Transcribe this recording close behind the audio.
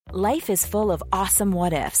Life is full of awesome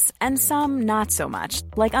what-ifs, and some not so much,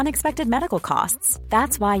 like unexpected medical costs.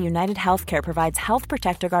 That's why United Healthcare provides Health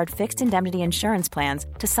Protector Guard fixed indemnity insurance plans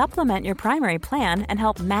to supplement your primary plan and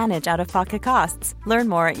help manage out-of-pocket costs. Learn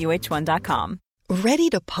more at uh1.com. Ready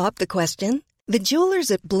to pop the question? The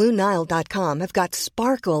jewelers at BlueNile.com have got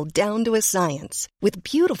sparkle down to a science with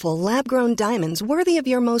beautiful lab-grown diamonds worthy of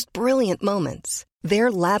your most brilliant moments.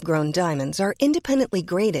 Their lab-grown diamonds are independently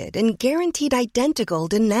graded and guaranteed identical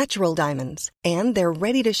to natural diamonds, and they're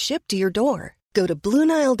ready to ship to your door. Go to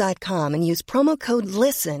BlueNile.com and use promo code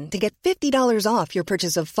LISTEN to get $50 off your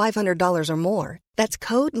purchase of $500 or more. That's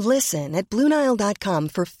code LISTEN at BlueNile.com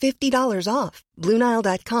for $50 off.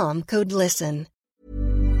 BlueNile.com, code LISTEN.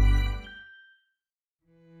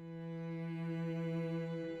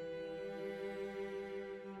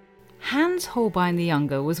 Hans Holbein the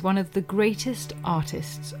Younger was one of the greatest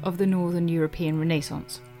artists of the Northern European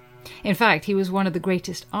Renaissance. In fact, he was one of the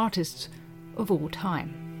greatest artists of all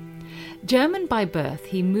time. German by birth,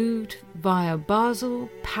 he moved via Basel,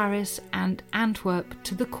 Paris and Antwerp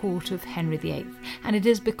to the court of Henry VIII, and it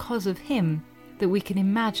is because of him that we can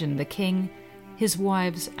imagine the king, his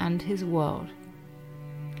wives and his world.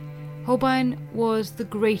 Holbein was the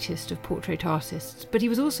greatest of portrait artists, but he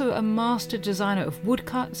was also a master designer of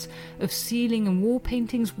woodcuts, of ceiling and wall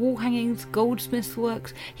paintings, wall hangings, goldsmiths'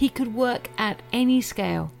 works. He could work at any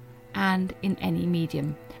scale and in any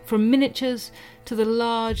medium, from miniatures to the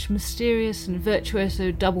large, mysterious and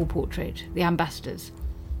virtuoso double portrait, the ambassadors.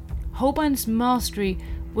 Holbein's mastery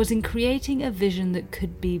was in creating a vision that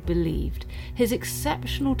could be believed. His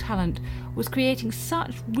exceptional talent was creating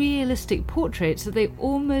such realistic portraits that they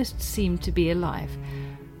almost seemed to be alive.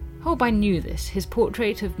 Holbein knew this. His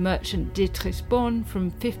portrait of Merchant de Trisbonne from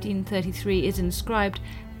 1533 is inscribed,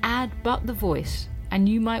 "Add but the voice," and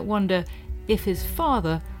you might wonder if his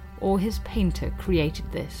father or his painter created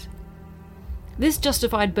this. This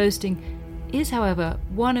justified boasting is, however,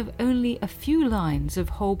 one of only a few lines of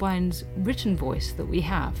Holbein's written voice that we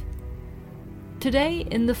have. Today,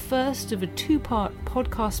 in the first of a two-part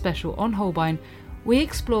podcast special on Holbein, we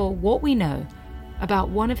explore what we know about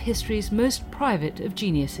one of history's most private of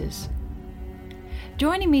geniuses.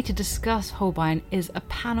 Joining me to discuss Holbein is a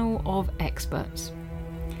panel of experts.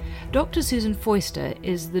 Dr. Susan Foister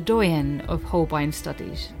is the doyenne of Holbein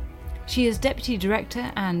studies. She is Deputy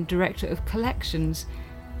Director and Director of Collections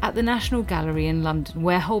at the National Gallery in London,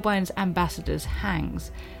 where Holbein's Ambassadors hangs,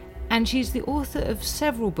 and she's the author of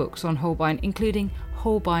several books on Holbein, including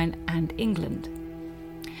Holbein and England.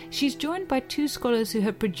 She's joined by two scholars who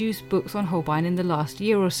have produced books on Holbein in the last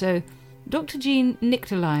year or so. Dr. Jean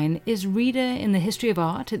Nichterlein is Reader in the History of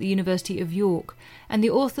Art at the University of York and the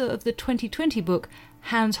author of the 2020 book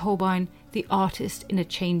Hans Holbein, The Artist in a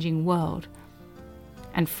Changing World.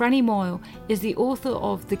 And Franny Moyle is the author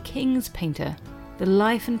of The King's Painter, The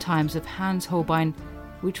Life and Times of Hans Holbein,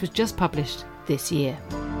 which was just published this year.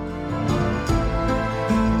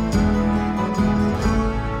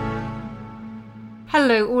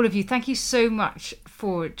 Hello, all of you. Thank you so much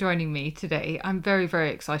for joining me today. I'm very,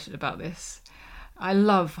 very excited about this. I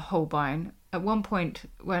love Holbein. At one point,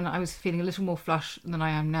 when I was feeling a little more flush than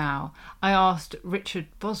I am now, I asked Richard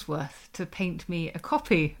Bosworth to paint me a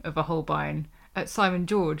copy of a Holbein at Simon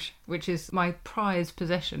George, which is my prized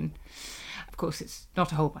possession. Of course, it's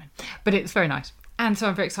not a Holbein, but it's very nice. And so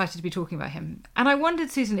I'm very excited to be talking about him. And I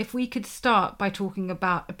wondered, Susan, if we could start by talking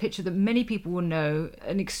about a picture that many people will know,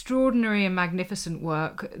 an extraordinary and magnificent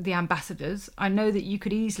work, The Ambassadors. I know that you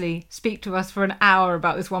could easily speak to us for an hour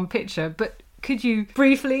about this one picture, but could you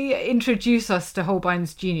briefly introduce us to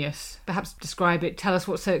Holbein's genius? Perhaps describe it, tell us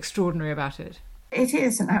what's so extraordinary about it. It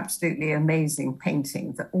is an absolutely amazing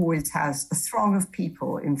painting that always has a throng of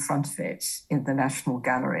people in front of it in the National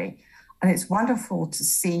Gallery. And it's wonderful to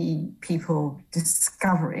see people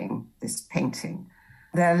discovering this painting.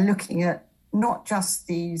 They're looking at not just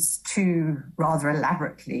these two rather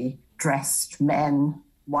elaborately dressed men.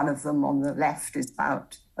 One of them on the left is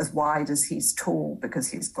about as wide as he's tall because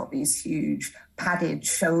he's got these huge padded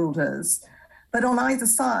shoulders. But on either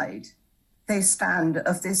side, they stand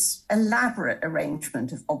of this elaborate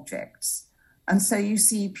arrangement of objects. And so you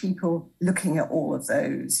see people looking at all of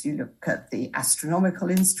those. You look at the astronomical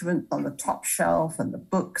instrument on the top shelf and the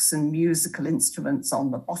books and musical instruments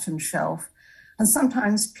on the bottom shelf. And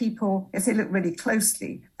sometimes people, if they look really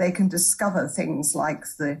closely, they can discover things like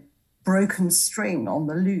the broken string on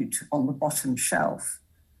the lute on the bottom shelf.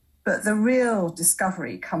 But the real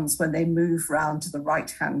discovery comes when they move round to the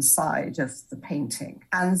right-hand side of the painting.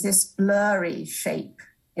 And this blurry shape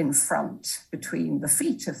in front between the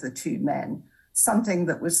feet of the two men, something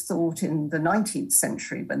that was thought in the 19th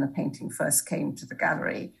century when the painting first came to the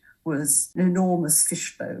gallery, was an enormous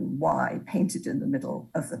fishbone Y painted in the middle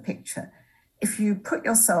of the picture. If you put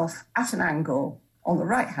yourself at an angle on the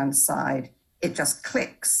right-hand side, it just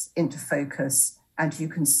clicks into focus and you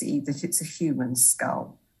can see that it's a human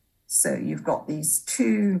skull. So you've got these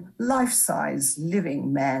two life-size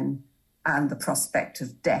living men and the prospect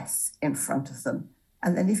of death in front of them.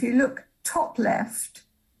 And then if you look top left,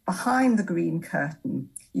 behind the green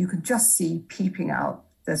curtain, you can just see peeping out,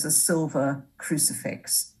 there's a silver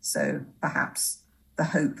crucifix. So perhaps the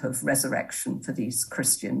hope of resurrection for these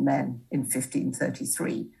Christian men in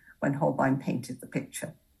 1533 when Holbein painted the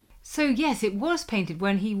picture. So yes, it was painted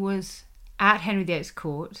when he was at Henry VIII's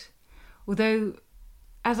court, although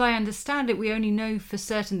as I understand it, we only know for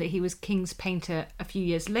certain that he was King's painter a few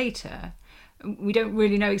years later. We don't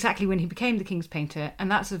really know exactly when he became the King's painter,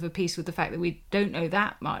 and that's of a piece with the fact that we don't know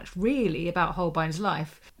that much really about Holbein's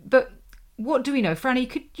life. But what do we know? Franny,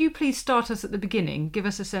 could you please start us at the beginning, give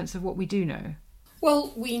us a sense of what we do know?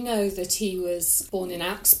 Well, we know that he was born in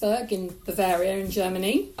Augsburg in Bavaria in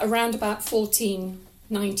Germany around about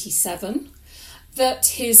 1497, that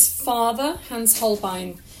his father, Hans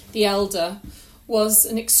Holbein the Elder, was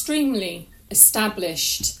an extremely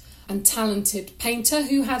established and talented painter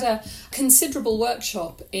who had a considerable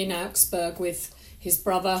workshop in Augsburg with his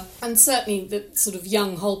brother, and certainly the sort of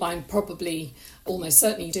young Holbein probably almost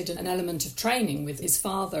certainly did an element of training with his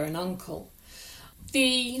father and uncle.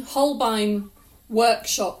 The Holbein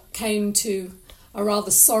workshop came to a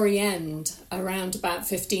rather sorry end around about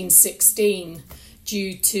 1516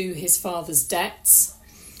 due to his father's debts,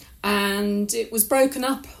 and it was broken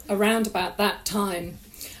up around about that time,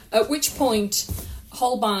 at which point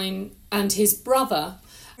Holbein and his brother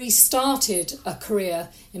restarted a career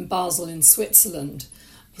in Basel in Switzerland.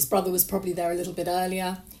 His brother was probably there a little bit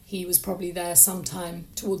earlier. He was probably there sometime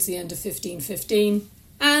towards the end of 1515.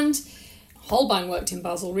 And Holbein worked in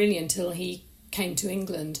Basel really until he came to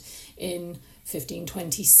England in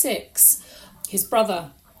 1526. His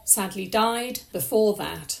brother sadly died before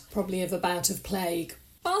that, probably of a bout of plague.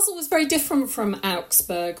 Basel was very different from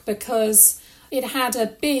Augsburg because it had a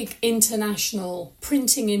big international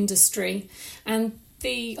printing industry, and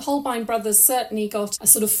the Holbein brothers certainly got a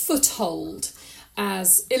sort of foothold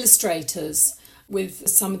as illustrators with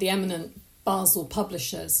some of the eminent Basel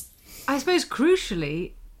publishers. I suppose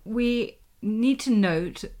crucially, we need to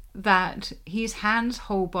note that he's Hans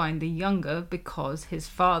Holbein the Younger because his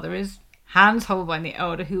father is Hans Holbein the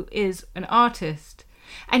Elder, who is an artist.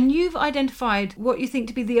 And you've identified what you think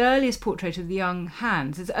to be the earliest portrait of the young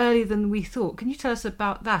Hans. It's earlier than we thought. Can you tell us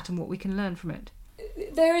about that and what we can learn from it?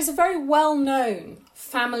 There is a very well-known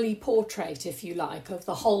family portrait, if you like, of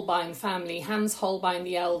the Holbein family, Hans Holbein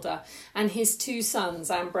the Elder and his two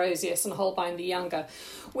sons, Ambrosius and Holbein the Younger,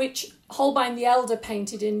 which Holbein the Elder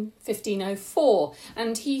painted in 1504.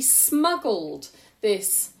 And he smuggled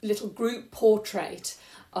this little group portrait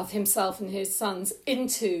of himself and his sons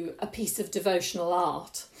into a piece of devotional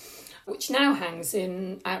art, which now hangs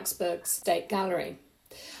in Augsburg's State Gallery.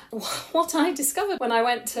 What I discovered when I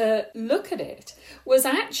went to look at it was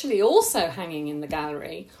actually also hanging in the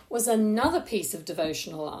gallery was another piece of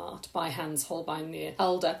devotional art by Hans Holbein the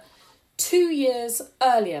Elder, 2 years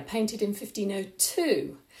earlier, painted in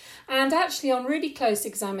 1502. And actually on really close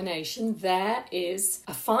examination, there is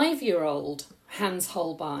a 5-year-old Hans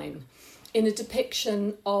Holbein in a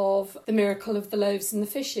depiction of the miracle of the loaves and the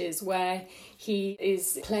fishes, where he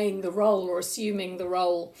is playing the role or assuming the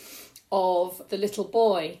role of the little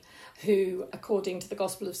boy who, according to the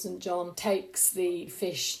Gospel of St. John, takes the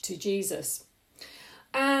fish to Jesus.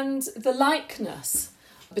 And the likeness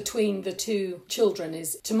between the two children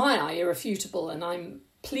is, to my eye, irrefutable, and I'm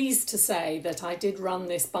pleased to say that I did run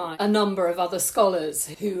this by a number of other scholars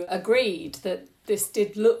who agreed that this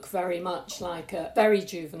did look very much like a very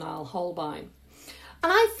juvenile Holbein.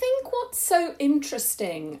 And I think what's so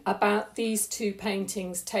interesting about these two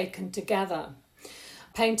paintings taken together,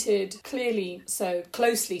 painted clearly so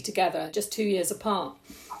closely together, just 2 years apart,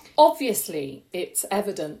 obviously it's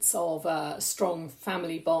evidence of a strong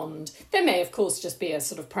family bond. There may, of course, just be a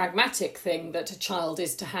sort of pragmatic thing that a child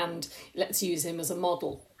is to hand, let's use him as a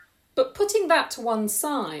model. But putting that to one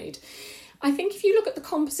side, I think if you look at the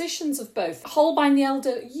compositions of both, Holbein the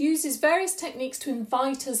Elder uses various techniques to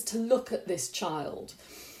invite us to look at this child.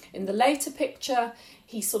 In the later picture,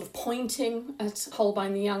 he's sort of pointing at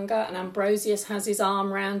Holbein the Younger, and Ambrosius has his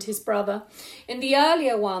arm round his brother. In the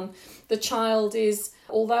earlier one, the child is,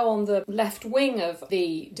 although on the left wing of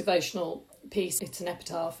the devotional piece, it's an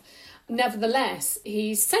epitaph, nevertheless,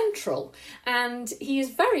 he's central, and he is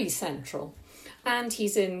very central. and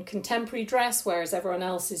he's in contemporary dress, whereas everyone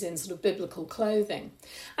else is in sort of biblical clothing.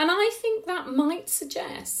 And I think that might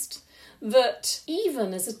suggest that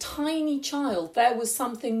even as a tiny child, there was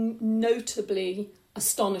something notably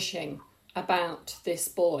astonishing about this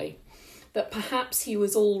boy, that perhaps he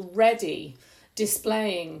was already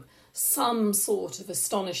displaying some sort of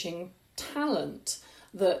astonishing talent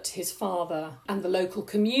that his father and the local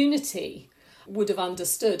community would have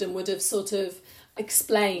understood and would have sort of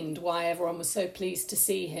explained why everyone was so pleased to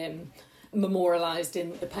see him memorialised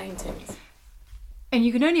in the paintings. And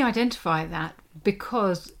you can only identify that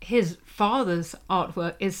because his father's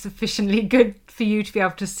artwork is sufficiently good for you to be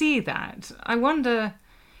able to see that. I wonder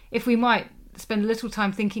if we might spend a little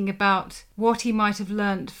time thinking about what he might have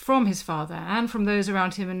learnt from his father and from those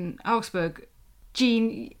around him in Augsburg.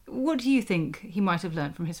 Jean, what do you think he might have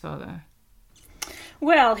learnt from his father?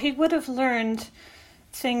 Well, he would have learned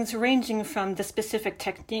things ranging from the specific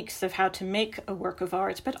techniques of how to make a work of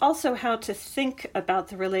art, but also how to think about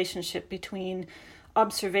the relationship between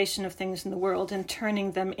observation of things in the world and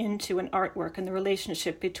turning them into an artwork, and the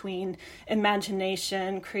relationship between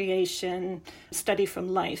imagination, creation, study from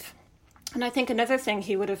life. And I think another thing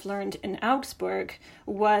he would have learned in Augsburg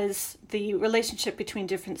was the relationship between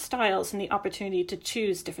different styles and the opportunity to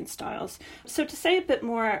choose different styles. So to say a bit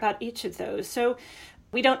more about each of those. So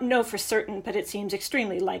we don't know for certain, but it seems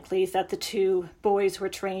extremely likely that the two boys were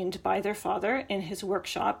trained by their father in his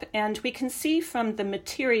workshop. And we can see from the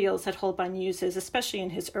materials that Holbein uses, especially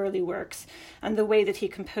in his early works, and the way that he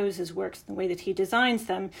composes works, the way that he designs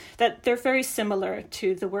them, that they're very similar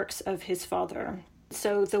to the works of his father.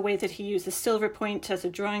 So the way that he uses silver point as a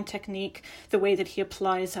drawing technique, the way that he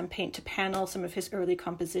applies paint to panel some of his early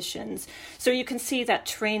compositions. So you can see that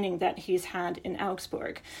training that he's had in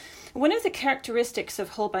Augsburg. One of the characteristics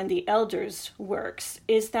of Holbein the Elder's works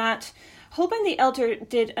is that Holbein the Elder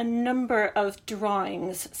did a number of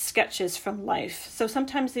drawings, sketches from life. So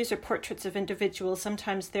sometimes these are portraits of individuals,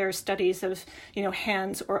 sometimes they're studies of,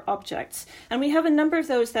 hands or objects. And we have a number of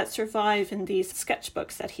those that survive in these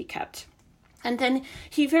sketchbooks that he kept. And then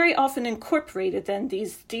he very often incorporated then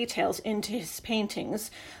these details into his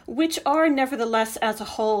paintings, which are nevertheless as a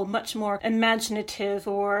whole much more imaginative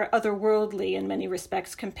or otherworldly in many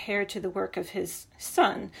respects compared to the work of his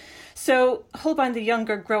son. So Holbein the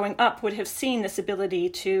Younger growing up would have seen this ability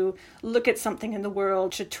to look at something in the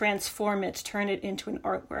world, to transform it, turn it into an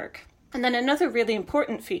artwork. And then another really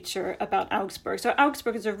important feature about Augsburg. So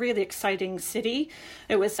Augsburg is a really exciting city.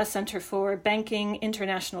 It was a center for banking,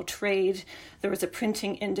 international trade. There was a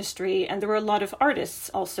printing industry, and there were a lot of artists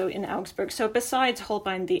also in Augsburg. So besides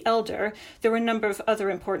Holbein the Elder, there were a number of other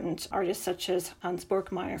important artists, such as Hans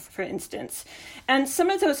Burgkmair, for instance. And some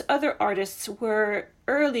of those other artists were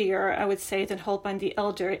earlier, I would say, than Holbein the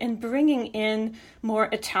Elder in bringing in more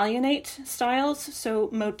Italianate styles, so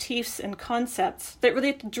motifs and concepts that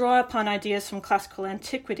really draw upon ideas from classical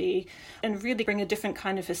antiquity and really bring a different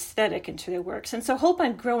kind of aesthetic into their works. And so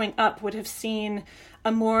Holbein growing up would have seen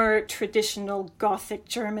a more traditional Gothic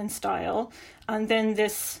German style, and then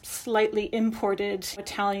this slightly imported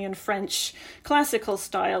Italian, French classical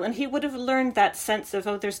style. And he would have learned that sense of,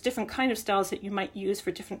 there's different kind of styles that you might use for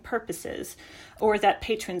different purposes, or that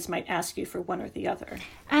patrons might ask you for one or the other.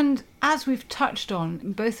 And as we've touched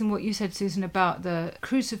on, both in what you said, Susan, about the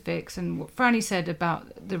crucifix and what Franny said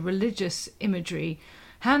about the religious imagery,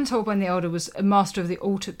 Hans Holbein the Elder was a master of the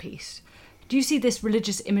altarpiece. Do you see this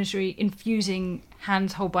religious imagery infusing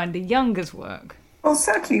Hans Holbein the Younger's work? Well,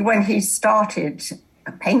 certainly when he started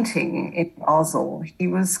painting in Basel, he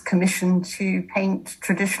was commissioned to paint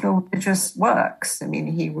traditional religious works. I mean,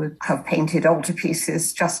 he would have painted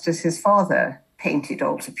altarpieces just as his father painted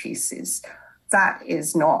altarpieces. That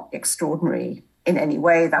is not extraordinary in any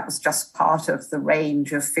way. That was just part of the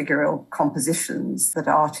range of figural compositions that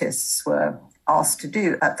artists were asked to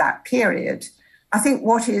do at that period. I think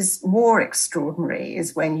what is more extraordinary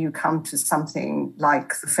is when you come to something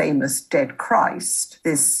like the famous Dead Christ,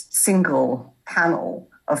 this single panel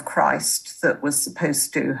of Christ that was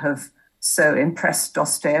supposed to have so impressed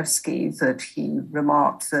Dostoevsky that he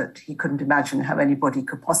remarked that he couldn't imagine how anybody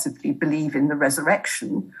could possibly believe in the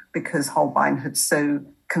resurrection, because Holbein had so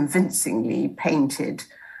convincingly painted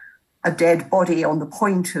a dead body on the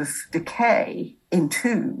point of decay,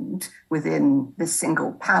 entombed within this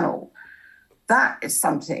single panel. That is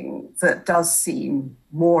something that does seem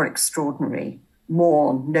more extraordinary,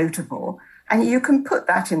 more notable. And you can put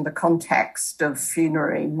that in the context of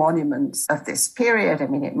funerary monuments of this period. I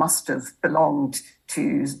mean, it must have belonged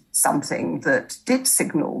to something that did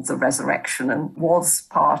signal the resurrection and was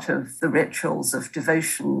part of the rituals of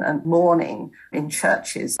devotion and mourning in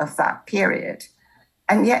churches of that period.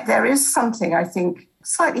 And yet there is something, I think,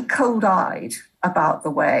 slightly cold-eyed about the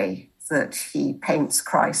way that he paints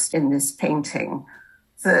Christ in this painting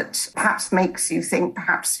that perhaps makes you think,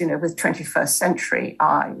 perhaps, with 21st century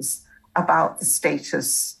eyes, about the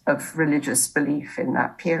status of religious belief in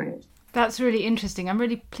that period. That's really interesting. I'm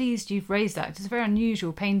really pleased you've raised that. It's a very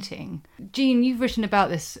unusual painting. Jean, you've written about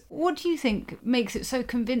this. What do you think makes it so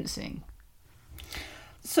convincing?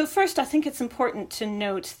 So first, I think it's important to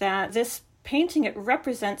note that this painting, it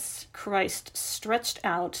represents Christ stretched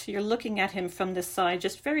out. You're looking at him from the side,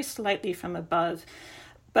 just very slightly from above,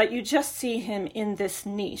 but you just see him in this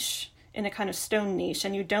niche, in a kind of stone niche,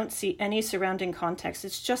 and you don't see any surrounding context.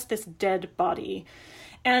 It's just this dead body.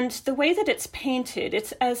 And the way that it's painted,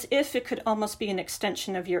 it's as if it could almost be an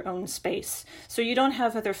extension of your own space. So you don't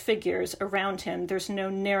have other figures around him. There's no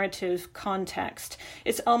narrative context.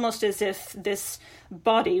 It's almost as if this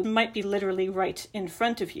body might be literally right in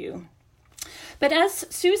front of you. But as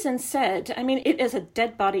Susan said, it is a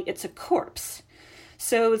dead body. It's a corpse.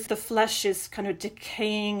 So the flesh is kind of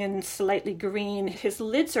decaying and slightly green. His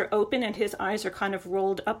lids are open and his eyes are kind of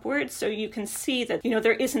rolled upwards. So you can see that,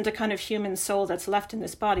 there isn't a kind of human soul that's left in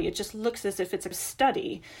this body. It just looks as if it's a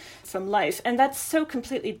study from life. And that's so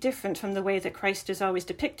completely different from the way that Christ is always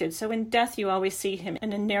depicted. So in death, you always see him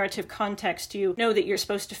in a narrative context. You know that you're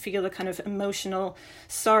supposed to feel a kind of emotional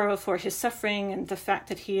sorrow for his suffering and the fact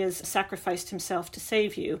that he has sacrificed himself to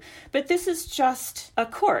save you. But this is just a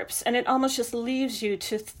corpse, and it almost just leaves you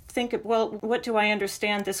to think of, well, what do I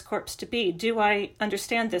understand this corpse to be? Do I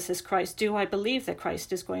understand this as Christ? Do I believe that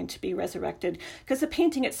Christ is going to be resurrected? Because the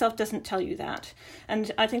painting itself doesn't tell you that.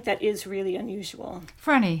 And I think that is really unusual.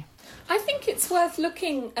 Franny? I think it's worth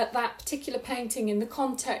looking at that particular painting in the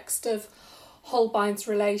context of Holbein's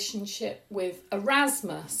relationship with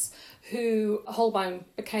Erasmus, who Holbein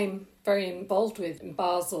became very involved with in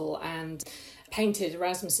Basel and painted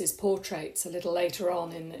Erasmus's portraits a little later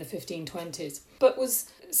on in the 1520s, but was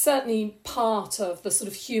certainly part of the sort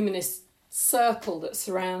of humanist circle that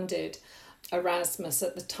surrounded Erasmus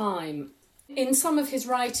at the time. In some of his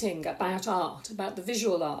writing about art, about the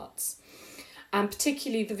visual arts, and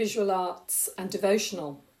particularly the visual arts and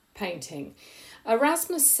devotional painting,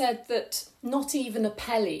 Erasmus said that not even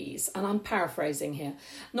Apelles, and I'm paraphrasing here,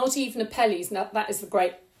 not even Apelles, that is the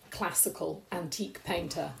great classical antique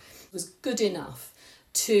painter, was good enough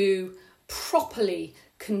to properly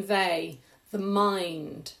convey the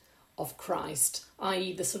mind of Christ,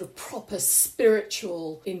 i.e. the sort of proper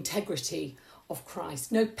spiritual integrity of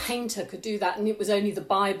Christ. No painter could do that, and it was only the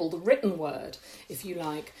Bible, the written word, if you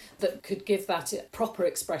like, that could give that a proper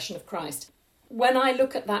expression of Christ. When I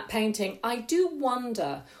look at that painting, I do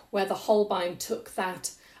wonder whether Holbein took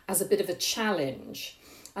that as a bit of a challenge,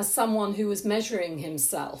 as someone who was measuring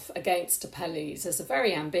himself against Apelles as a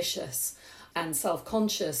very ambitious and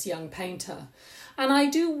self-conscious young painter. And I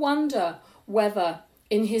do wonder whether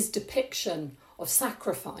in his depiction of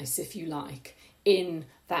sacrifice, if you like, in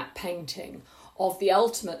that painting, of the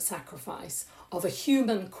ultimate sacrifice of a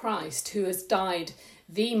human Christ who has died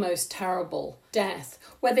the most terrible death,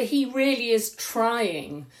 whether he really is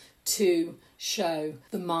trying to show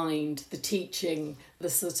the mind, the teaching, the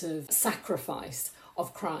sort of sacrifice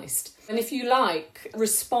of Christ. And if you like,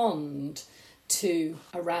 respond to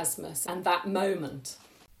Erasmus and that moment.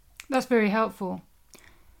 That's very helpful.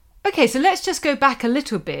 Okay, so let's just go back a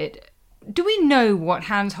little bit. Do we know what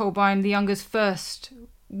Hans Holbein the Younger's first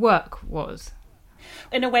work was?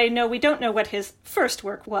 In a way, no, we don't know what his first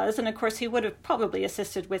work was. And of course, he would have probably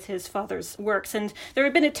assisted with his father's works. And there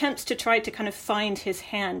have been attempts to try to kind of find his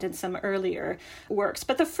hand in some earlier works.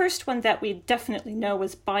 But the first one that we definitely know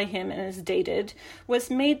was by him and is dated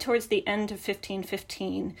was made towards the end of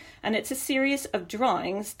 1515. And it's a series of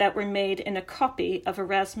drawings that were made in a copy of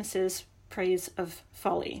Erasmus's Praise of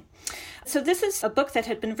Folly. So this is a book that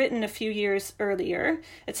had been written a few years earlier.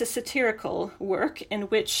 It's a satirical work in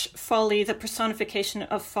which Folly, the personification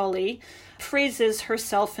of Folly, praises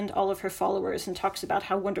herself and all of her followers and talks about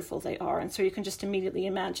how wonderful they are. And so you can just immediately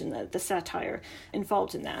imagine the satire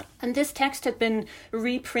involved in that. And this text had been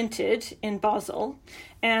reprinted in Basel,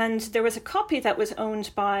 and there was a copy that was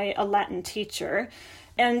owned by a Latin teacher.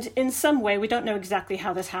 And in some way, we don't know exactly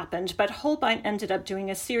how this happened, but Holbein ended up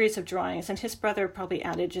doing a series of drawings, and his brother probably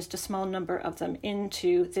added just a small number of them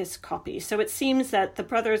into this copy. So it seems that the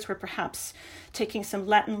brothers were perhaps taking some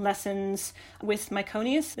Latin lessons with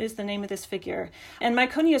Myconius, is the name of this figure. And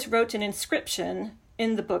Myconius wrote an inscription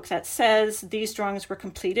in the book that says these drawings were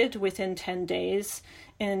completed within 10 days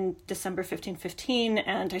in December 1515,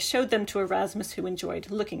 and I showed them to Erasmus, who enjoyed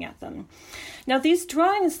looking at them. Now, these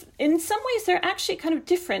drawings, in some ways, they're actually kind of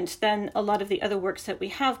different than a lot of the other works that we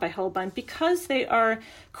have by Holbein because they are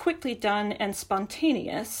quickly done and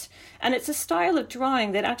spontaneous, and it's a style of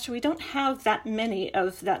drawing that actually we don't have that many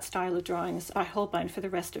of that style of drawings by Holbein for the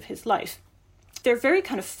rest of his life. They're very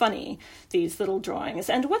kind of funny, these little drawings.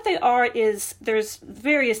 And what they are is there's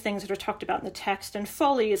various things that are talked about in the text, and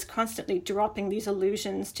Folly is constantly dropping these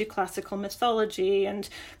allusions to classical mythology and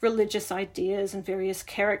religious ideas and various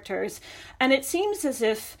characters. And it seems as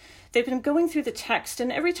if they've been going through the text,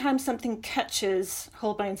 and every time something catches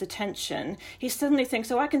Holbein's attention, he suddenly thinks,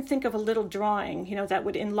 oh, I can think of a little drawing, that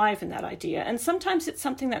would enliven that idea. And sometimes it's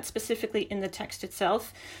something that's specifically in the text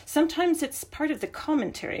itself. Sometimes it's part of the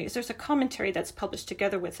commentaries. There's a commentary that's published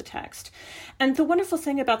together with the text. And the wonderful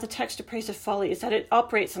thing about the text of Praise of Folly is that it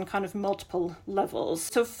operates on kind of multiple levels.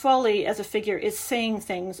 So Folly as a figure is saying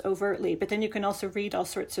things overtly, but then you can also read all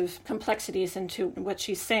sorts of complexities into what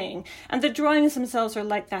she's saying. And the drawings themselves are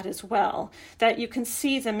like that as well, that you can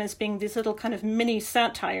see them as being these little kind of mini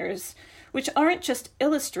satires, which aren't just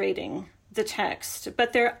illustrating the text,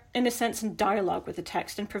 but they're in a sense in dialogue with the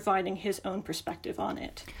text and providing his own perspective on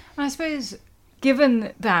it. I suppose,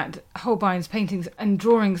 given that Holbein's paintings and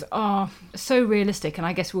drawings are so realistic, and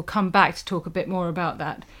I guess we'll come back to talk a bit more about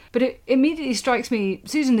that, but it immediately strikes me,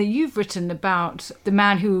 Susan, that you've written about the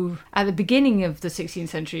man who, at the beginning of the 16th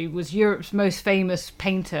century, was Europe's most famous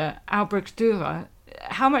painter, Albrecht Dürer.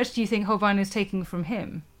 How much do you think Holbein is taking from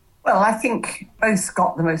him? Well, I think both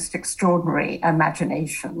got the most extraordinary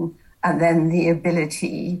imagination and then the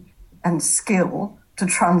ability and skill to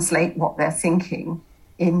translate what they're thinking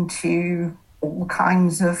into all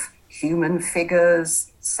kinds of human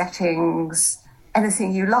figures, settings,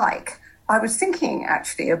 anything you like. I was thinking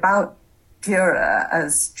actually about Dürer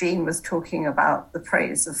as Jean was talking about the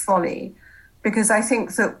Praise of Folly, because I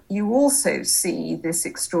think that you also see this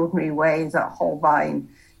extraordinary way that Holbein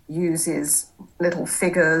uses little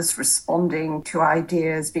figures responding to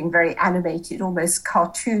ideas, being very animated, almost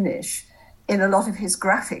cartoonish, in a lot of his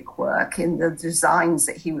graphic work, in the designs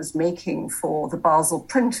that he was making for the Basel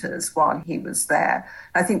printers while he was there.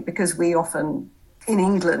 I think because we often in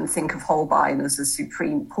England think of Holbein as a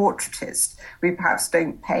supreme portraitist, we perhaps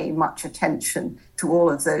don't pay much attention to all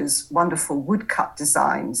of those wonderful woodcut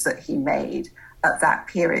designs that he made at that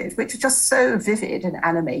period, which are just so vivid and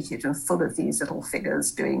animated and full of these little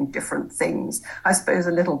figures doing different things. I suppose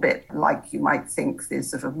a little bit like you might think the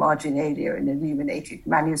sort of marginalia in illuminated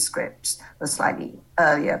manuscripts, a slightly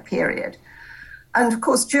earlier period. And of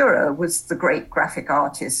course, Dürer was the great graphic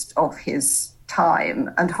artist of his time,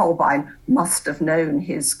 and Holbein must have known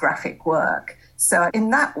his graphic work. So in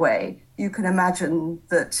that way, you can imagine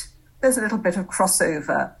that there's a little bit of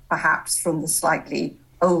crossover, perhaps, from the slightly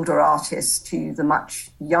older artist to the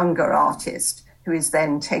much younger artist, who is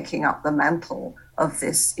then taking up the mantle of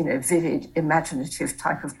this, vivid, imaginative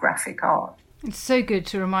type of graphic art. It's so good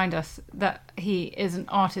to remind us that he is an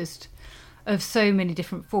artist of so many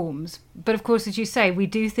different forms. But of course, as you say, we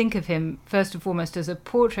do think of him first and foremost as a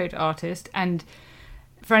portrait artist. And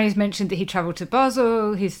Franny's mentioned that he travelled to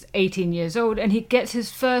Basel, he's 18 years old, and he gets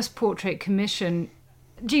his first portrait commission.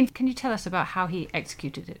 Jean, can you tell us about how he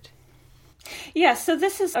executed it? Yeah, so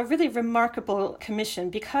this is a really remarkable commission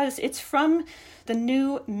because it's from the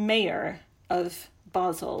new mayor of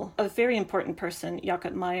Basel, a very important person,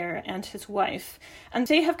 Jakob Meyer, and his wife. And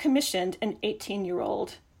they have commissioned an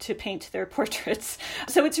 18-year-old to paint their portraits.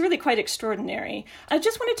 So it's really quite extraordinary. I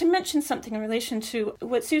just wanted to mention something in relation to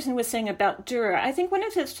what Susan was saying about Dürer. I think one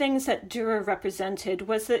of the things that Dürer represented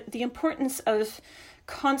was the importance of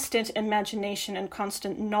constant imagination and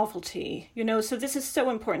constant novelty, so this is so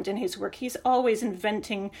important in his work. He's always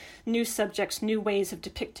inventing new subjects, new ways of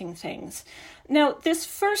depicting things. Now, this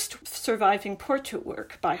first surviving portrait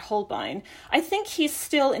work by Holbein, I think he's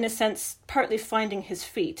still, in a sense, partly finding his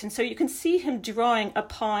feet. And so you can see him drawing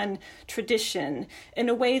upon tradition in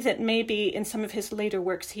a way that maybe in some of his later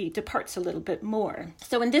works he departs a little bit more.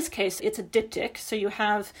 So in this case, it's a diptych. So you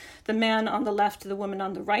have the man on the left, the woman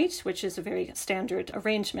on the right, which is a very standard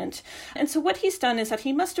arrangement. And so what he's done is that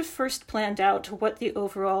he must have first planned out what the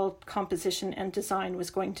overall composition and design was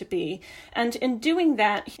going to be. And in doing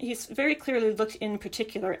that, he's very clearly looked in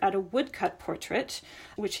particular at a woodcut portrait,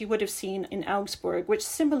 which he would have seen in Augsburg, which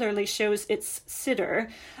similarly shows its sitter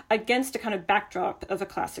against a kind of backdrop of a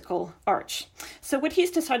classical arch. So what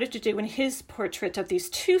he's decided to do in his portrait of these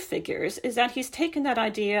two figures is that he's taken that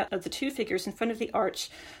idea of the two figures in front of the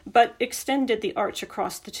arch, but extended the arch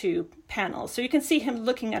across the two panel. So you can see him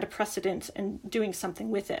looking at a precedent and doing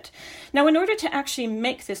something with it. Now, in order to actually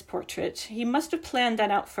make this portrait, he must have planned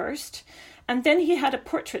that out first. And then he had a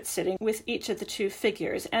portrait sitting with each of the two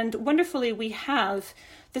figures. And wonderfully, we have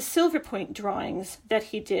the silver point drawings that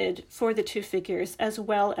he did for the two figures, as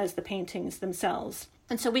well as the paintings themselves.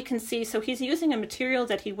 And so we can see, so he's using a material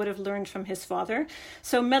that he would have learned from his father.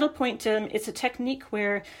 So metal point, it's a technique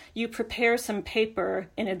where you prepare some paper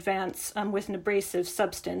in advance with an abrasive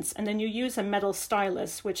substance, and then you use a metal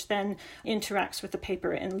stylus, which then interacts with the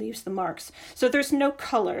paper and leaves the marks. So there's no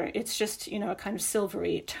color, it's just, a kind of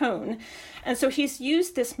silvery tone. And so he's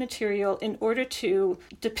used this material in order to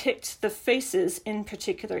depict the faces in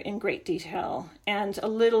particular in great detail, and a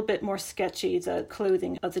little bit more sketchy, the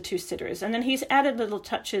clothing of the two sitters. And then he's added little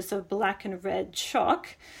touches of black and red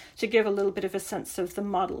chalk to give a little bit of a sense of the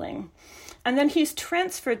modeling. And then he's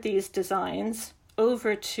transferred these designs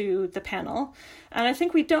over to the panel. And I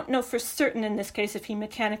think we don't know for certain in this case if he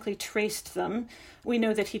mechanically traced them. We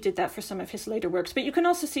know that he did that for some of his later works, but you can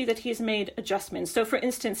also see that he's made adjustments. So for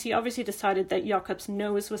instance, he obviously decided that Jakob's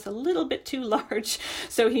nose was a little bit too large,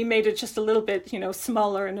 so he made it just a little bit,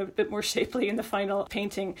 smaller and a bit more shapely in the final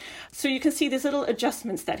painting. So you can see these little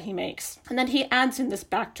adjustments that he makes. And then he adds in this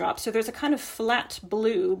backdrop. So there's a kind of flat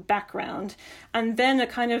blue background, and then a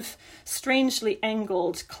kind of strangely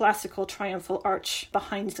angled classical triumphal arch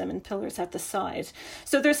behind them and pillars at the side.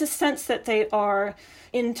 So there's a sense that they are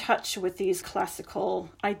in touch with these classical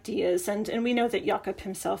ideas. And we know that Jakob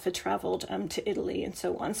himself had traveled to Italy and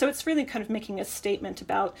so on. So it's really kind of making a statement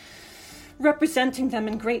about representing them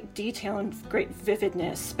in great detail and great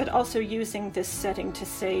vividness, but also using this setting to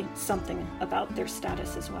say something about their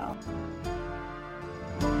status as well.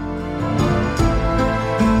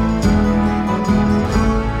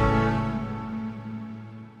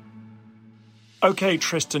 Okay,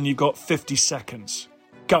 Tristan, you've got 50 seconds.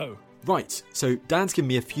 Go. Right, so Dan's given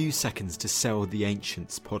me a few seconds to sell the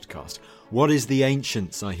Ancients podcast. What is the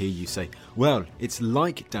Ancients, I hear you say? Well, it's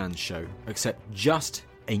like Dan's show, except just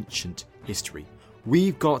ancient history.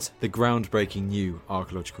 We've got the groundbreaking new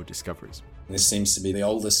archaeological discoveries. This seems to be the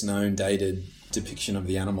oldest known dated depiction of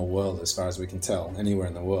the animal world, as far as we can tell, anywhere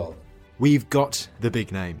in the world. We've got the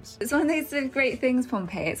big names. It's one of those sort of great things,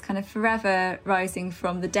 Pompeii. It's kind of forever rising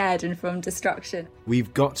from the dead and from destruction.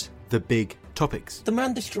 We've got the big topics. The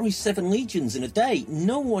man destroys 7 legions in a day.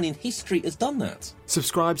 No one in history has done that.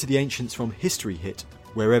 Subscribe to the Ancients from History Hit,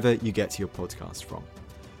 wherever you get your podcast from.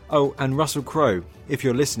 Oh, and Russell Crowe, if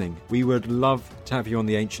you're listening, we would love to have you on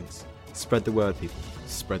the Ancients. Spread the word, people.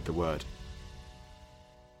 Spread the word.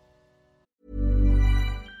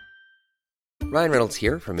 Ryan Reynolds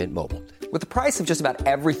here from Mint Mobile. With the price of just about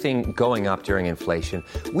everything going up during inflation,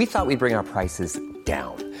 we thought we'd bring our prices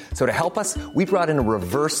down. So to help us, we brought in a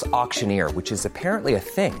reverse auctioneer, which is apparently a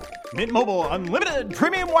thing. Mint Mobile Unlimited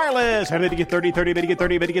Premium Wireless. How to get 30, 30, bit to get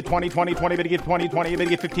 30, bit to get 20, 20, 20, bit to get 20, 20, bit to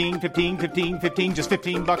get 15, 15, 15, 15, just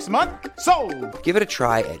 $15 a month? Sold! Give it a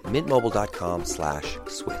try at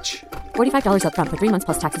mintmobile.com/switch. $45 up front for 3 months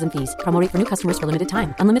plus taxes and fees. Promo rate for new customers for limited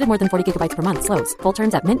time. Unlimited more than 40 gigabytes per month. Slows full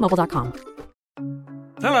terms at mintmobile.com.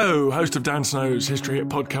 Hello, host of Dan Snow's History Hit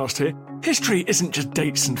podcast here. History isn't just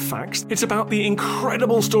dates and facts, it's about the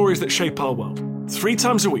incredible stories that shape our world. 3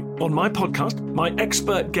 times a week on my podcast, my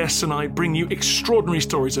expert guests and I bring you extraordinary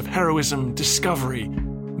stories of heroism, discovery,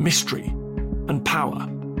 mystery, and power.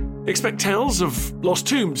 Expect tales of lost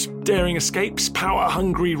tombs, daring escapes,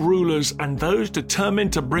 power-hungry rulers, and those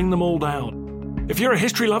determined to bring them all down. If you're a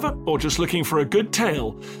history lover or just looking for a good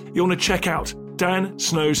tale, you'll want to check out Dan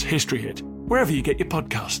Snow's History Hit, wherever you get your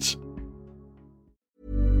podcasts.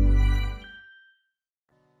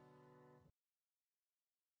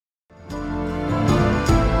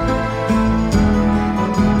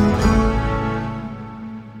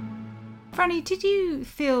 Franny, did you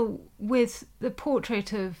feel with the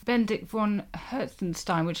portrait of Benedict von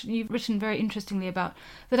Herzenstein, which you've written very interestingly about,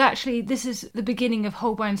 that actually this is the beginning of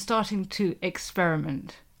Holbein starting to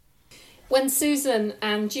experiment? When Susan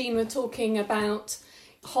and Jean were talking about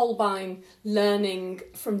Holbein learning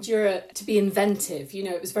from Dürer to be inventive,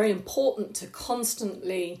 it was very important to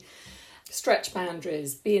constantly stretch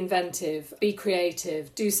boundaries, be inventive, be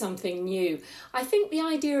creative, do something new. I think the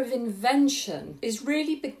idea of invention is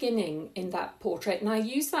really beginning in that portrait. And I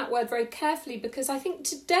use that word very carefully because I think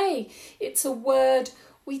today it's a word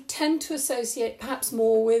we tend to associate perhaps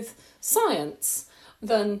more with science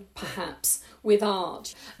than perhaps with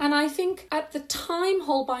art. And I think at the time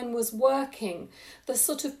Holbein was working, the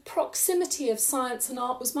sort of proximity of science and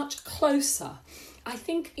art was much closer. I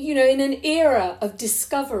think, in an era of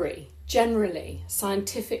discovery, generally,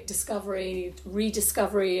 scientific discovery,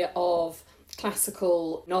 rediscovery of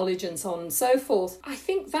classical knowledge and so on and so forth. I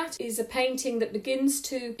think that is a painting that begins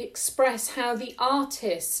to express how the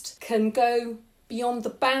artist can go beyond the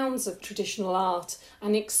bounds of traditional art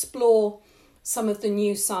and explore some of the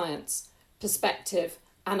new science, perspective,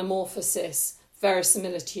 anamorphosis,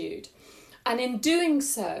 verisimilitude. And in doing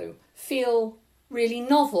so, feel really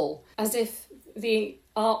novel, as if the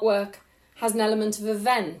artwork has an element of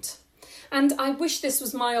event. And I wish this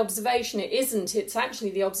was my observation. It isn't. It's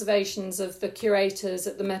actually the observations of the curators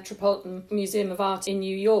at the Metropolitan Museum of Art in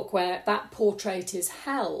New York, where that portrait is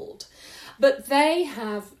held. But they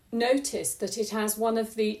have noticed that it has one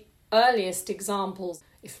of the earliest examples,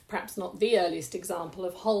 if perhaps not the earliest example,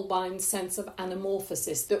 of Holbein's sense of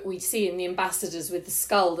anamorphosis that we see in the ambassadors with the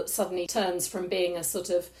skull that suddenly turns from being a sort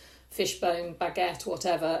of fishbone, baguette,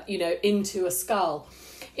 whatever, into a skull.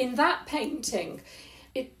 In that painting,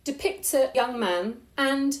 it depicts a young man,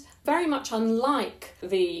 and very much unlike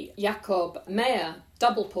the Jacob Meyer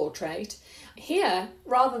double portrait, here,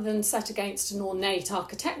 rather than set against an ornate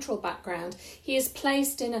architectural background, he is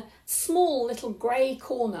placed in a small little grey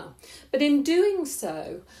corner. But in doing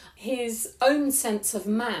so, his own sense of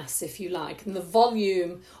mass, if you like, and the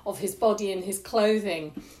volume of his body and his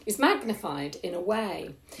clothing is magnified in a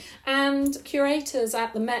way. And curators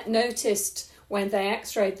at the Met noticed when they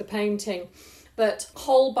x-rayed the painting that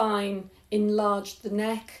Holbein enlarged the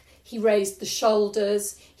neck, he raised the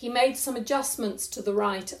shoulders, he made some adjustments to the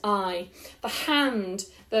right eye. The hand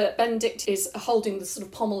that Benedict is holding, the sort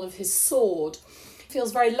of pommel of his sword,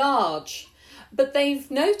 feels very large. But they've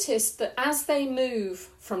noticed that as they move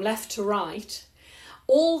from left to right,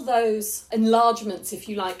 all those enlargements, if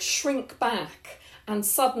you like, shrink back, and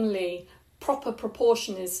suddenly proper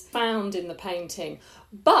proportion is found in the painting.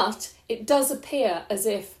 But it does appear as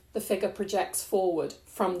if the figure projects forward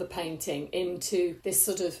from the painting into this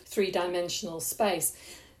sort of three-dimensional space.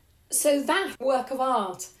 So that work of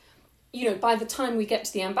art, by the time we get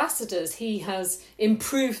to the ambassadors, he has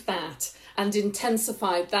improved that and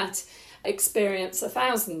intensified that experience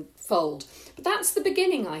 1,000-fold. But that's the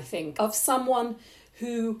beginning, I think, of someone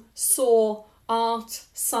who saw art,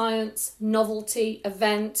 science, novelty,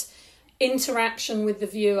 event, interaction with the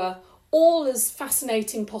viewer, all as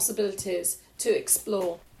fascinating possibilities to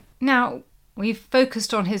explore. Now, we've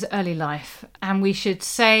focused on his early life, and we should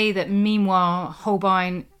say that meanwhile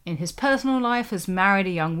Holbein, in his personal life, has married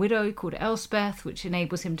a young widow called Elspeth, which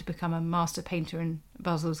enables him to become a master painter in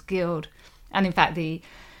Basel's guild. And in fact, the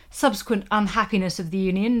subsequent unhappiness of the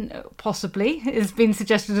union, possibly, has been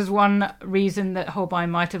suggested as one reason that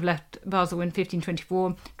Holbein might have left Basel in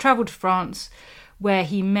 1524, travelled to France, where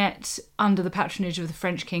he met, under the patronage of the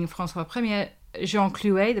French king François I, Jean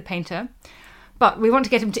Clouet, the painter. But we want to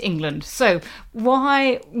get him to England. So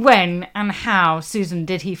why, when and how, Susan,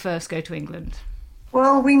 did he first go to England?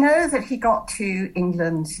 Well, we know that he got to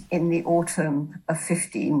England in the autumn of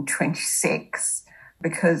 1526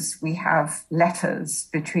 because we have letters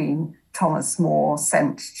between Thomas More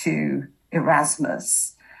sent to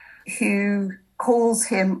Erasmus, who calls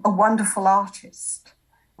him a wonderful artist.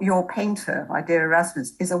 Your painter, my dear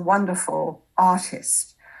Erasmus, is a wonderful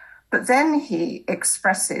artist. But then he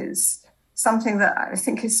expresses something that I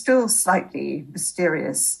think is still slightly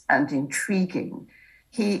mysterious and intriguing.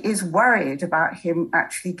 He is worried about him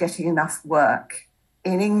actually getting enough work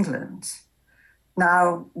in England.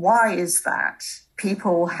 Now, why is that?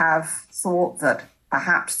 People have thought that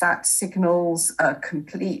perhaps that signals a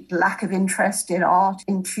complete lack of interest in art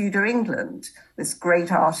in Tudor England. This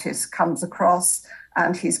great artist comes across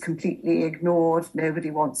and he's completely ignored. Nobody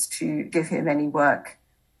wants to give him any work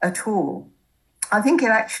at all. I think it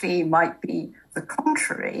actually might be the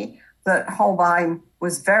contrary, that Holbein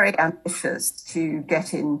was very ambitious to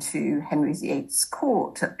get into Henry VIII's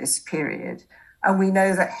court at this period. And we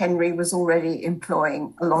know that Henry was already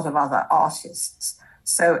employing a lot of other artists.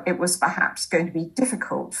 So it was perhaps going to be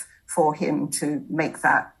difficult for him to make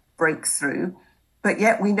that breakthrough. But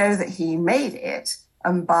yet we know that he made it.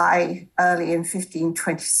 And by early in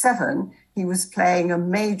 1527, he was playing a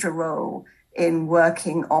major role in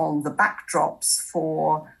working on the backdrops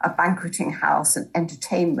for a banqueting house and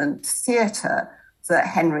entertainment theatre that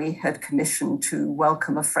Henry had commissioned to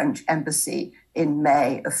welcome a French embassy in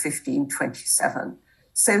May of 1527.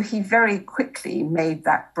 So he very quickly made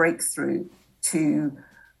that breakthrough to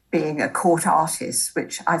being a court artist,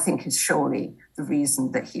 which I think is surely the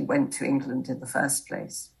reason that he went to England in the first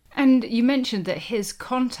place. And you mentioned that his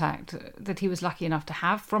contact that he was lucky enough to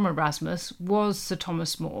have from Erasmus was Sir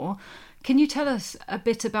Thomas More. Can you tell us a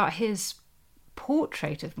bit about his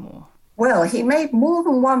portrait of More? Well, he made more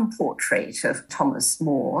than one portrait of Thomas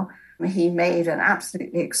More. He made an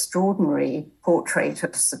absolutely extraordinary portrait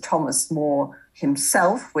of Sir Thomas More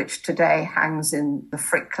himself, which today hangs in the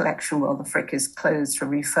Frick collection. Well, the Frick is closed for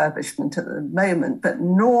refurbishment at the moment, but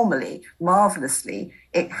normally, marvellously,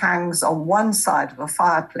 it hangs on one side of a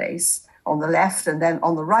fireplace on the left, and then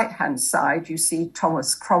on the right-hand side, you see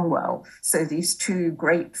Thomas Cromwell. So these two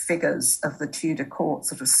great figures of the Tudor court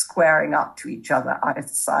sort of squaring up to each other either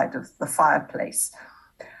side of the fireplace.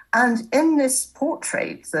 And in this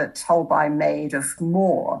portrait that Holbein made of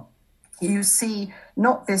More, you see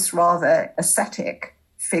not this rather ascetic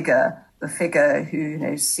figure, the figure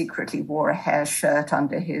who, secretly wore a hair shirt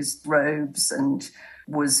under his robes and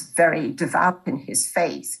was very devout in his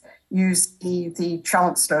faith. You see the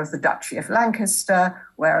Chancellor of the Duchy of Lancaster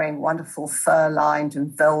wearing wonderful fur-lined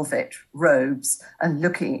and velvet robes and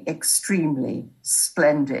looking extremely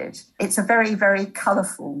splendid. It's a very, very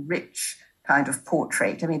colourful, rich kind of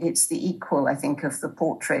portrait. I mean, it's the equal, I think, of the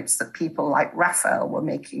portraits that people like Raphael were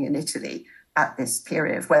making in Italy at this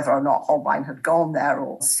period. Whether or not Holbein had gone there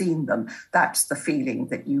or seen them, that's the feeling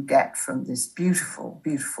that you get from this beautiful,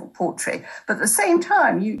 beautiful portrait. But at the same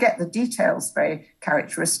time, you get the details very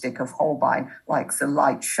characteristic of Holbein, like the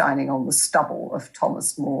light shining on the stubble of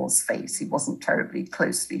Thomas More's face. He wasn't terribly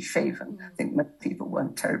closely shaven. I think most people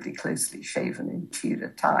weren't terribly closely shaven in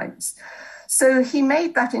Tudor times. So he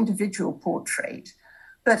made that individual portrait,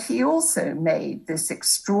 but he also made this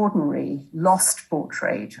extraordinary lost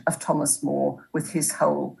portrait of Thomas More with his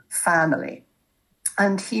whole family.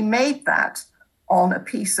 And he made that on a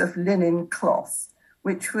piece of linen cloth,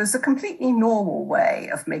 which was a completely normal way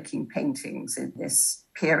of making paintings in this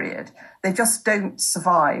period. They just don't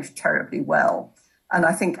survive terribly well. And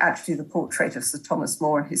I think actually the portrait of Sir Thomas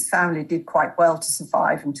More and his family did quite well to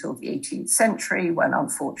survive until the 18th century, when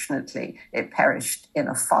unfortunately it perished in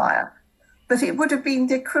a fire. But it would have been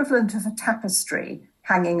the equivalent of a tapestry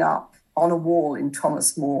hanging up on a wall in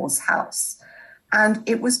Thomas More's house. And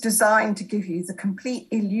it was designed to give you the complete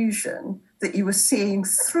illusion that you were seeing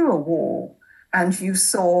through a wall and you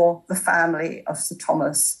saw the family of Sir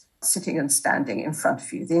Thomas sitting and standing in front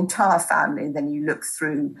of you, the entire family, and then you look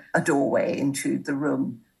through a doorway into the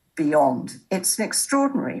room beyond. It's an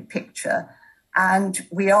extraordinary picture, and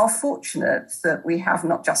we are fortunate that we have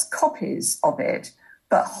not just copies of it,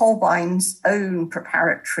 but Holbein's own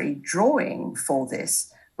preparatory drawing for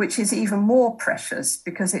this, which is even more precious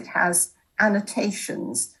because it has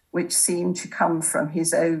annotations which seem to come from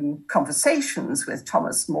his own conversations with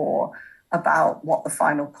Thomas More about what the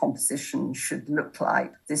final composition should look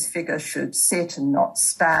like. This figure should sit and not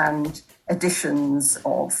stand, additions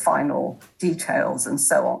of final details and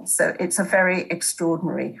so on. So it's a very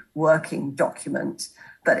extraordinary working document,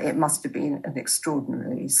 but it must have been an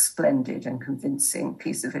extraordinarily splendid and convincing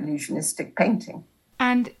piece of illusionistic painting.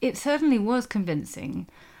 And it certainly was convincing.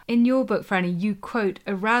 In your book, Franny, you quote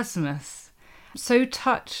Erasmus, so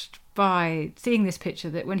touched by seeing this picture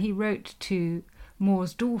that when he wrote to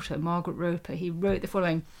More's daughter, Margaret Roper, he wrote the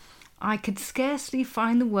following: "I could scarcely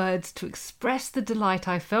find the words to express the delight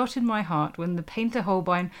I felt in my heart when the painter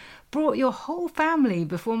Holbein brought your whole family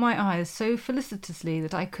before my eyes so felicitously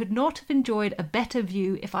that I could not have enjoyed a better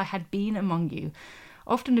view if I had been among you.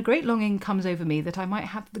 Often a great longing comes over me that I might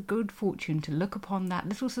have the good fortune to look upon that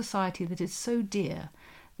little society that is so dear.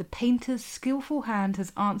 The painter's skilful hand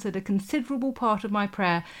has answered a considerable part of my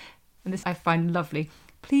prayer," and this I find lovely.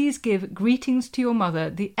 "Please give greetings to your mother,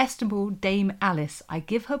 the estimable Dame Alice. I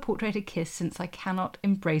give her portrait a kiss since I cannot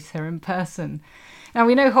embrace her in person." Now,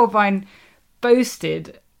 we know Holbein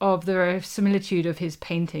boasted of the verisimilitude of his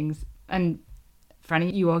paintings, and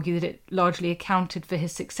Franny, you argue that it largely accounted for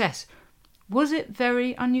his success. Was it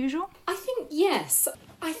very unusual? I think yes.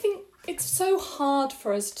 I think it's so hard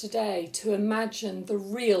for us today to imagine the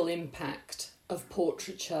real impact of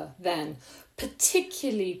portraiture then,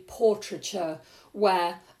 particularly portraiture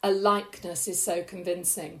where a likeness is so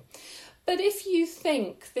convincing. But if you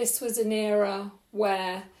think this was an era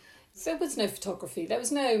where there was no photography, there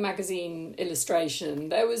was no magazine illustration,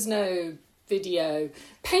 there was no video,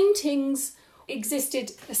 paintings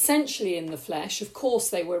existed essentially in the flesh. Of course,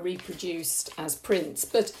 they were reproduced as prints,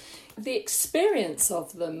 but the experience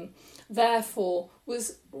of them, therefore,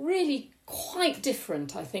 was really quite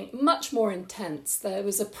different, I think, much more intense. There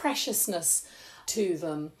was a preciousness to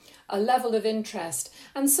them, a level of interest.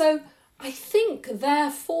 And so I think,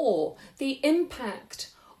 therefore, the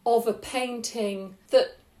impact of a painting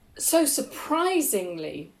that so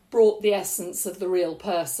surprisingly brought the essence of the real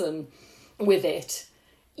person with it,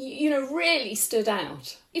 really stood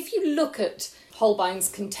out. If you look at Holbein's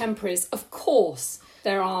contemporaries, of course,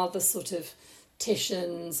 there are the sort of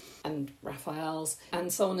Titian's and Raphael's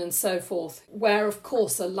and so on and so forth, where of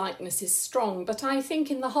course a likeness is strong. But I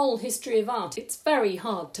think in the whole history of art, it's very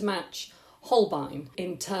hard to match Holbein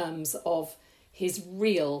in terms of his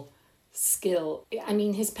real skill. I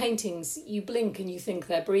mean, his paintings, you blink and you think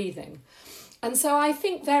they're breathing. And so I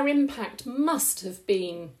think their impact must have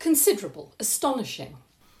been considerable, astonishing.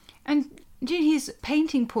 And he's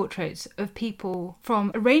painting portraits of people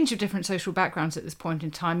from a range of different social backgrounds at this point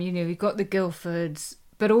in time. You know, you've got the Guilfords,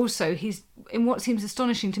 but also he's, in what seems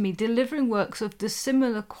astonishing to me, delivering works of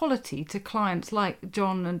dissimilar quality to clients like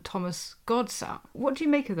John and Thomas Godsout. What do you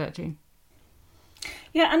make of that, Jean?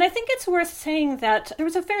 Yeah, and I think it's worth saying that there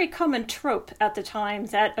was a very common trope at the time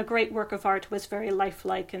that a great work of art was very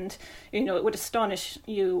lifelike and, you know, it would astonish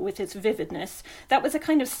you with its vividness. That was a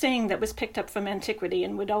kind of saying that was picked up from antiquity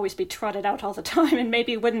and would always be trotted out all the time and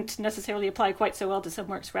maybe wouldn't necessarily apply quite so well to some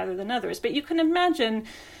works rather than others. But you can imagine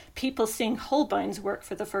people seeing Holbein's work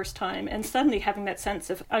for the first time and suddenly having that sense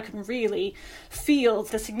of, I can really feel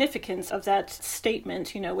the significance of that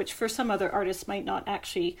statement, you know, which for some other artists might not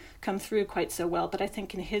actually come through quite so well, but I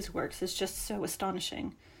think in his works is just so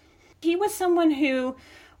astonishing. He was someone who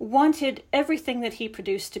wanted everything that he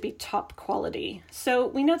produced to be top quality. So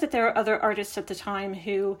we know that there are other artists at the time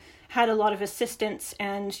who had a lot of assistants,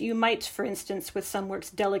 and you might, for instance, with some works,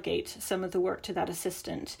 delegate some of the work to that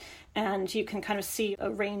assistant. And you can kind of see a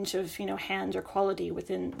range of, you know, hand or quality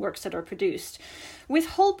within works that are produced. With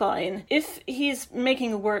Holbein, if he's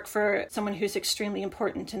making a work for someone who's extremely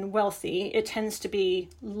important and wealthy, it tends to be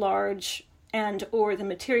large and or the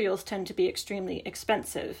materials tend to be extremely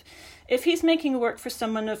expensive. If he's making a work for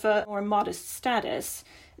someone of a more modest status,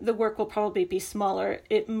 the work will probably be smaller.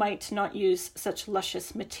 It might not use such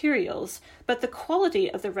luscious materials, but the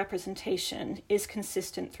quality of the representation is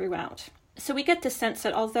consistent throughout. So we get the sense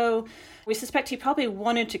that although we suspect he probably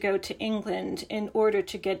wanted to go to England in order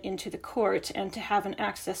to get into the court and to have an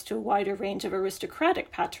access to a wider range of aristocratic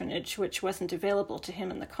patronage, which wasn't available to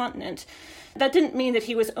him in the continent, that didn't mean that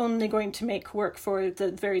he was only going to make work for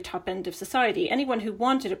the very top end of society. Anyone who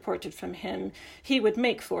wanted a portrait from him, he would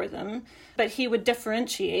make for them, but he would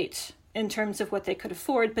differentiate in terms of what they could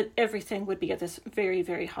afford, but everything would be at this very,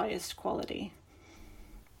 very highest quality.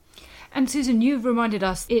 And Susan, you've reminded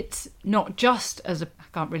us it's not just as a, I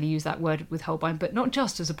can't really use that word with Holbein, but not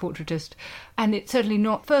just as a portraitist, and it's certainly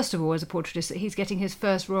not, first of all, as a portraitist that he's getting his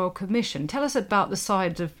first royal commission. Tell us about the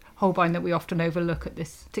sides of Holbein that we often overlook at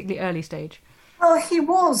this particularly early stage. Well, he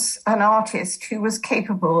was an artist who was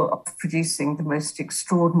capable of producing the most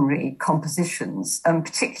extraordinary compositions, and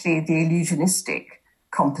particularly the illusionistic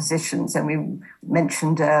compositions. And we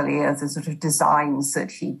mentioned earlier the sort of designs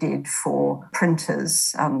that he did for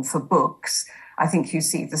printers, for books. I think you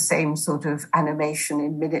see the same sort of animation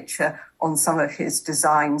in miniature on some of his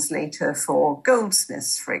designs later for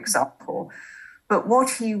goldsmiths, for example. But what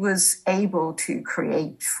he was able to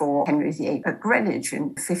create for Henry VIII at Greenwich in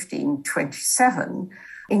 1527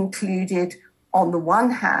 included, on the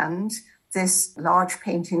one hand, this large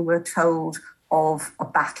painting, we're told, of a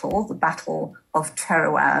battle, the Battle of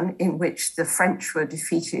Terouanne, in which the French were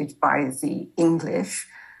defeated by the English.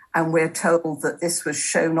 And we're told that this was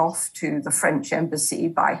shown off to the French embassy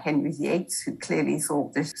by Henry VIII, who clearly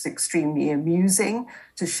thought this was extremely amusing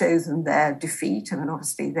to show them their defeat. I mean,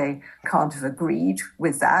 obviously, they can't have agreed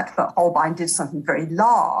with that. But Holbein did something very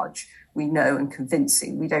large, we know, and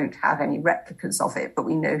convincing. We don't have any replicas of it, but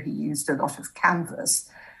we know he used a lot of canvas.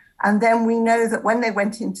 And then we know that when they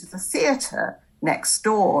went into the theatre next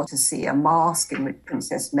door to see a masque in which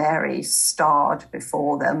Princess Mary starred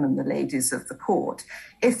before them and the ladies of the court,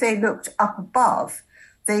 if they looked up above,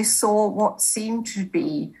 they saw what seemed to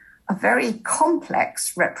be a very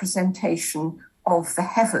complex representation of the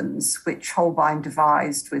heavens, which Holbein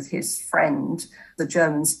devised with his friend, the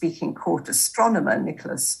German-speaking court astronomer,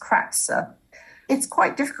 Nicholas Kratzer. It's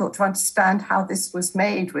quite difficult to understand how this was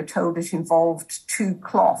made. We're told it involved two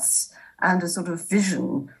cloths and a sort of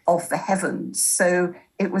vision of the heavens. So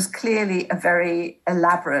it was clearly a very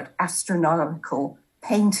elaborate astronomical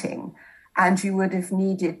painting. And you would have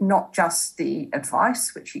needed not just the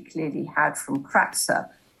advice, which he clearly had from Kratzer,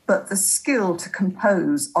 but the skill to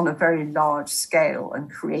compose on a very large scale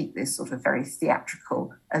and create this sort of very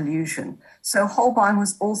theatrical illusion. So Holbein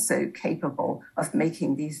was also capable of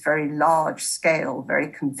making these very large scale, very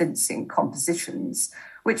convincing compositions,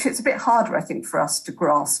 which it's a bit harder, I think, for us to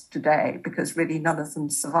grasp today because really none of them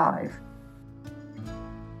survive.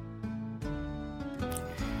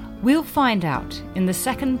 We'll find out in the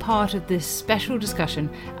second part of this special discussion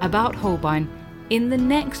about Holbein in the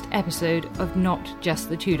next episode of Not Just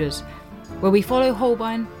the Tudors, where we follow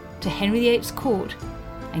Holbein to Henry VIII's court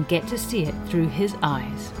and get to see it through his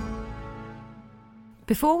eyes.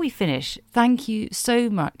 Before we finish, thank you so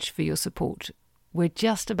much for your support. We're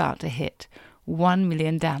just about to hit 1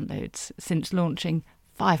 million downloads since launching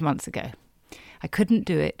 5 months ago. I couldn't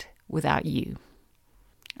do it without you.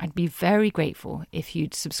 I'd be very grateful if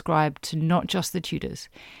you'd subscribe to Not Just the Tudors,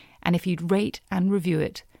 and if you'd rate and review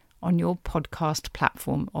it on your podcast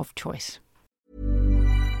platform of choice.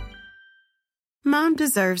 Mom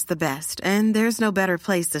deserves the best, and there's no better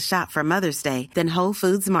place to shop for Mother's Day than Whole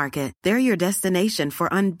Foods Market. They're your destination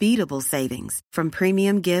for unbeatable savings, from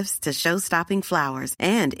premium gifts to show-stopping flowers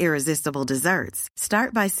and irresistible desserts.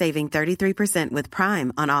 Start by saving 33% with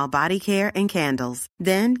Prime on all body care and candles.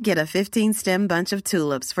 Then get a 15-stem bunch of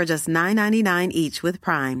tulips for just $9.99 each with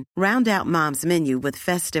Prime. Round out Mom's menu with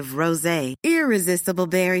festive rosé, irresistible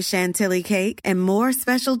berry chantilly cake, and more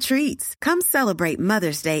special treats. Come celebrate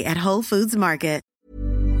Mother's Day at Whole Foods Market.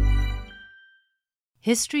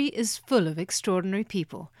 History is full of extraordinary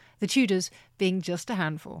people, the Tudors being just a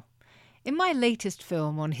handful. In my latest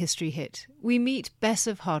film on History Hit, we meet Bess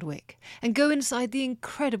of Hardwick and go inside the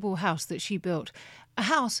incredible house that she built, a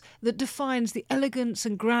house that defines the elegance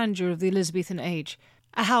and grandeur of the Elizabethan age,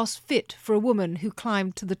 a house fit for a woman who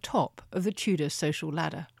climbed to the top of the Tudor social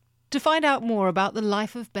ladder. To find out more about the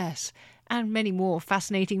life of Bess and many more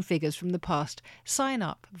fascinating figures from the past, sign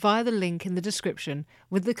up via the link in the description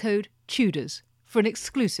with the code TUDORS for an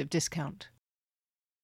exclusive discount.